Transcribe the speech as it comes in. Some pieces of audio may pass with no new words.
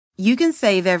You can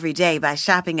save every day by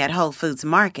shopping at Whole Foods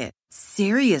Market.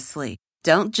 Seriously,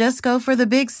 don't just go for the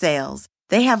big sales.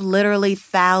 They have literally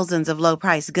thousands of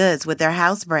low-price goods with their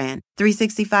house brand,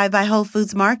 365 by Whole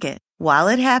Foods Market.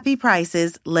 Wallet-happy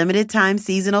prices, limited-time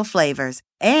seasonal flavors,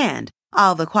 and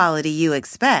all the quality you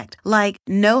expect, like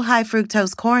no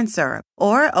high-fructose corn syrup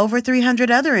or over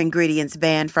 300 other ingredients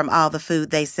banned from all the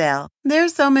food they sell.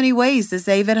 There's so many ways to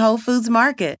save at Whole Foods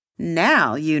Market.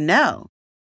 Now you know.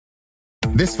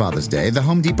 This Father's Day, the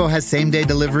Home Depot has same-day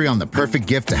delivery on the perfect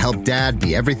gift to help Dad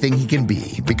be everything he can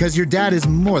be. Because your dad is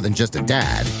more than just a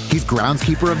dad. He's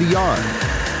groundskeeper of the yard,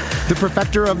 the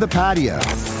perfecter of the patio,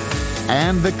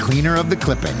 and the cleaner of the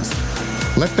clippings.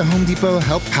 Let the Home Depot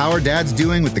help power Dad's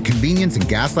doing with the convenience and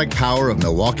gas-like power of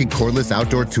Milwaukee cordless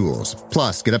outdoor tools.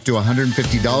 Plus, get up to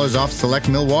 $150 off select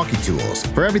Milwaukee tools.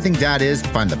 For everything Dad is,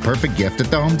 find the perfect gift at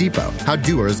the Home Depot. How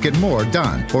doers get more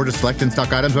done. Order select and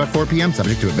stock items by 4 p.m.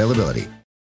 subject to availability.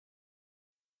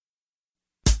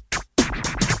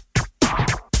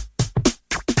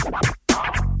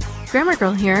 Grammar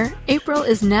Girl here. April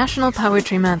is National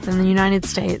Poetry Month in the United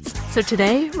States, so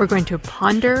today we're going to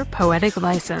ponder poetic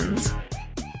license.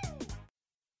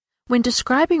 When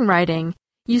describing writing,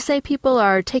 you say people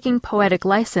are taking poetic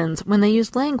license when they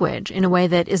use language in a way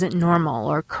that isn't normal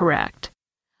or correct.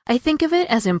 I think of it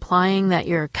as implying that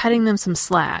you're cutting them some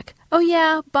slack. Oh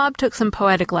yeah, Bob took some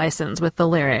poetic license with the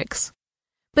lyrics.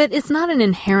 But it's not an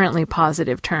inherently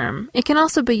positive term. It can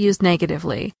also be used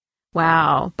negatively.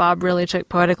 Wow, Bob really took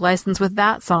poetic license with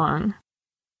that song.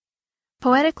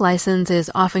 Poetic license is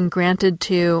often granted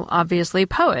to, obviously,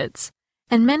 poets,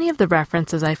 and many of the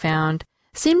references I found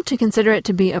seem to consider it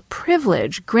to be a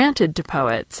privilege granted to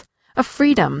poets, a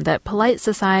freedom that polite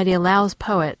society allows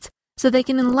poets so they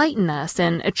can enlighten us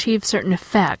and achieve certain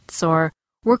effects or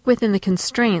work within the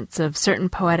constraints of certain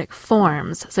poetic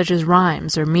forms, such as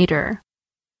rhymes or meter.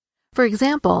 For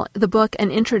example, the book An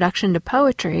Introduction to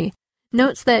Poetry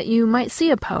notes that you might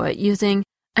see a poet using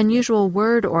unusual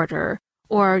word order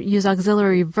or use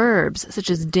auxiliary verbs such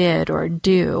as did or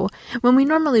do when we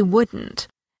normally wouldn't,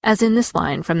 as in this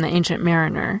line from The Ancient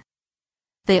Mariner.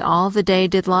 They all the day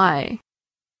did lie.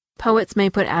 Poets may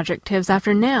put adjectives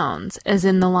after nouns, as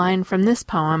in the line from this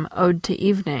poem, Ode to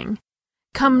Evening.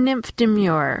 Come nymph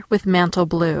demure with mantle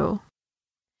blue.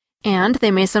 And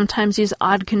they may sometimes use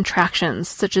odd contractions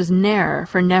such as ne'er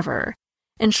for never,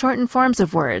 and shorten forms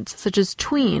of words, such as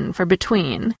tween for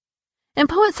between. And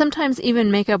poets sometimes even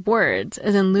make up words,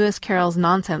 as in Lewis Carroll's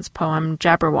nonsense poem,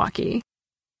 Jabberwocky.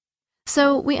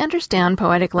 So we understand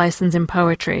poetic license in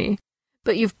poetry,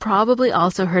 but you've probably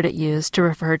also heard it used to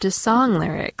refer to song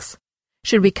lyrics.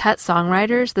 Should we cut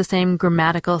songwriters the same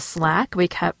grammatical slack we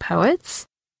cut poets?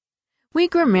 We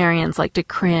grammarians like to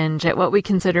cringe at what we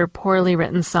consider poorly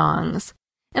written songs,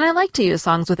 and I like to use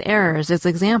songs with errors as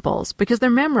examples because they're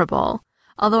memorable,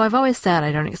 although I've always said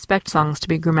I don't expect songs to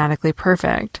be grammatically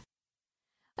perfect.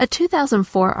 A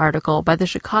 2004 article by the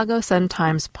Chicago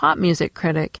Sun-Times pop music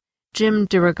critic Jim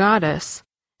DeRogatis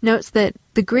notes that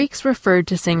the Greeks referred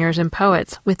to singers and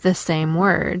poets with the same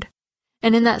word.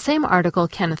 And in that same article,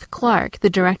 Kenneth Clark, the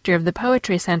director of the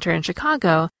Poetry Center in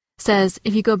Chicago, says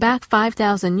if you go back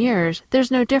 5,000 years,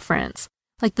 there's no difference.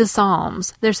 Like the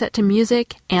Psalms, they're set to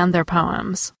music and their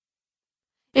poems.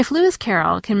 If Lewis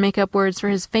Carroll can make up words for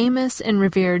his famous and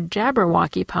revered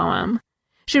Jabberwocky poem,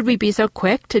 should we be so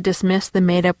quick to dismiss the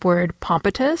made-up word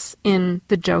pompatus in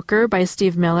The Joker by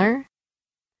Steve Miller?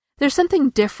 There's something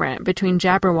different between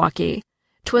Jabberwocky,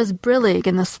 "'Twas brillig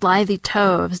and the slithy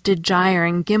toves did gyre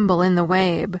and gimble in the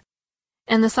wabe,"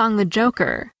 and the song The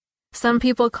Joker, "Some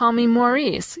people call me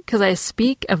Maurice, 'cause I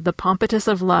speak of the pompatus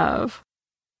of love."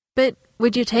 But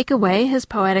would you take away his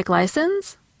poetic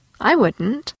license? I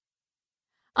wouldn't.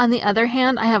 On the other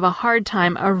hand, I have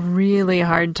a really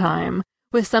hard time,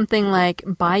 with something like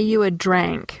Buy You a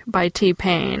Drank by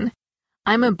T-Pain.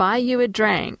 I'm a buy you a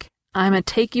drank. I'm a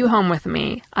take you home with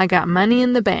me. I got money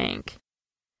in the bank.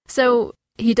 So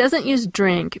he doesn't use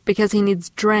drink because he needs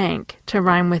drank to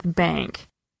rhyme with bank.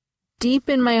 Deep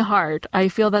in my heart, I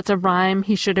feel that's a rhyme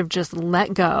he should have just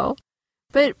let go.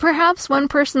 But perhaps one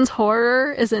person's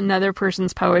horror is another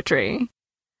person's poetry.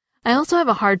 I also have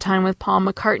a hard time with Paul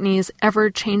McCartney's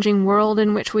ever-changing world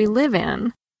in which we live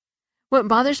in. What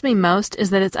bothers me most is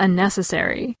that it's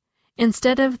unnecessary.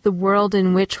 Instead of the world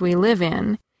in which we live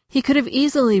in, he could have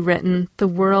easily written the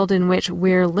world in which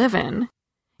we're livin'.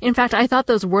 In fact, I thought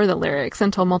those were the lyrics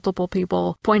until multiple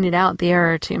people pointed out the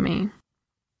error to me.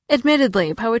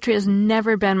 Admittedly, poetry has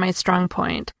never been my strong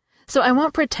point, so I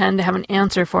won't pretend to have an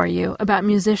answer for you about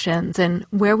musicians and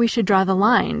where we should draw the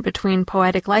line between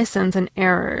poetic license and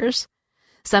errors.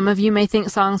 Some of you may think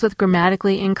songs with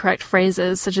grammatically incorrect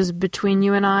phrases, such as "between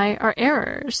you and I," are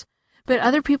errors, but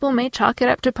other people may chalk it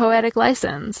up to poetic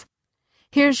license.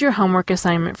 Here's your homework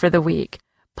assignment for the week.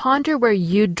 Ponder where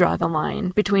you'd draw the line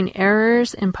between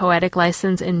errors and poetic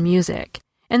license in music,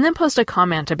 and then post a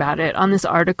comment about it on this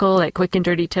article at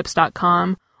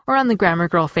quickanddirtytips.com or on the Grammar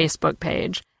Girl Facebook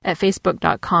page at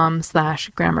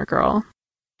facebook.com/grammargirl.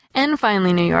 And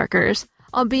finally, New Yorkers,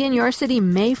 I'll be in your city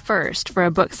May 1st for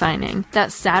a book signing.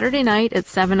 That's Saturday night at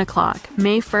 7 o'clock,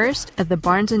 May 1st at the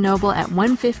Barnes & Noble at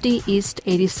 150 East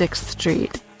 86th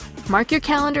Street. Mark your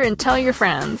calendar and tell your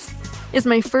friends. It's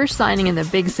my first signing in the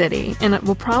big city, and it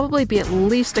will probably be at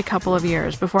least a couple of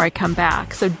years before I come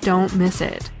back, so don't miss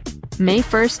it. May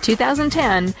 1st,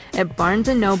 2010 at Barnes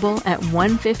 & Noble at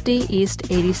 150 East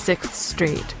 86th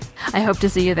Street. I hope to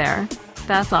see you there.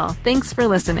 That's all. Thanks for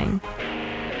listening.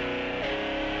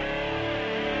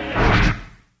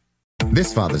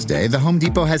 This Father's Day, the Home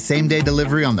Depot has same-day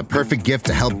delivery on the perfect gift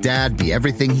to help Dad be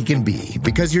everything he can be.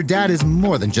 Because your dad is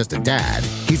more than just a dad.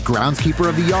 He's groundskeeper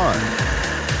of the yard,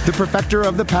 the perfecter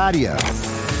of the patio,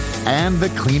 and the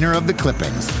cleaner of the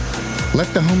clippings.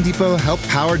 Let the Home Depot help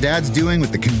power Dad's doing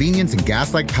with the convenience and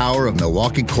gas-like power of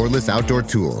Milwaukee cordless outdoor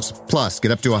tools. Plus,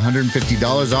 get up to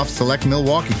 $150 off select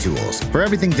Milwaukee tools. For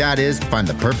everything Dad is, find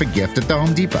the perfect gift at the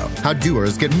Home Depot. How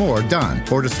doers get more done.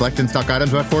 Order select in-stock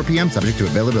items by 4 p.m. subject to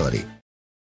availability.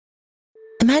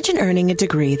 Imagine earning a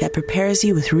degree that prepares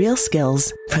you with real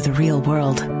skills for the real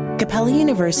world. Capella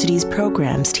University's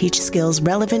programs teach skills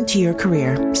relevant to your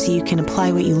career so you can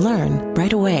apply what you learn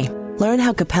right away. Learn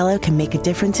how Capella can make a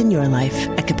difference in your life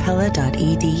at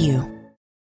capella.edu.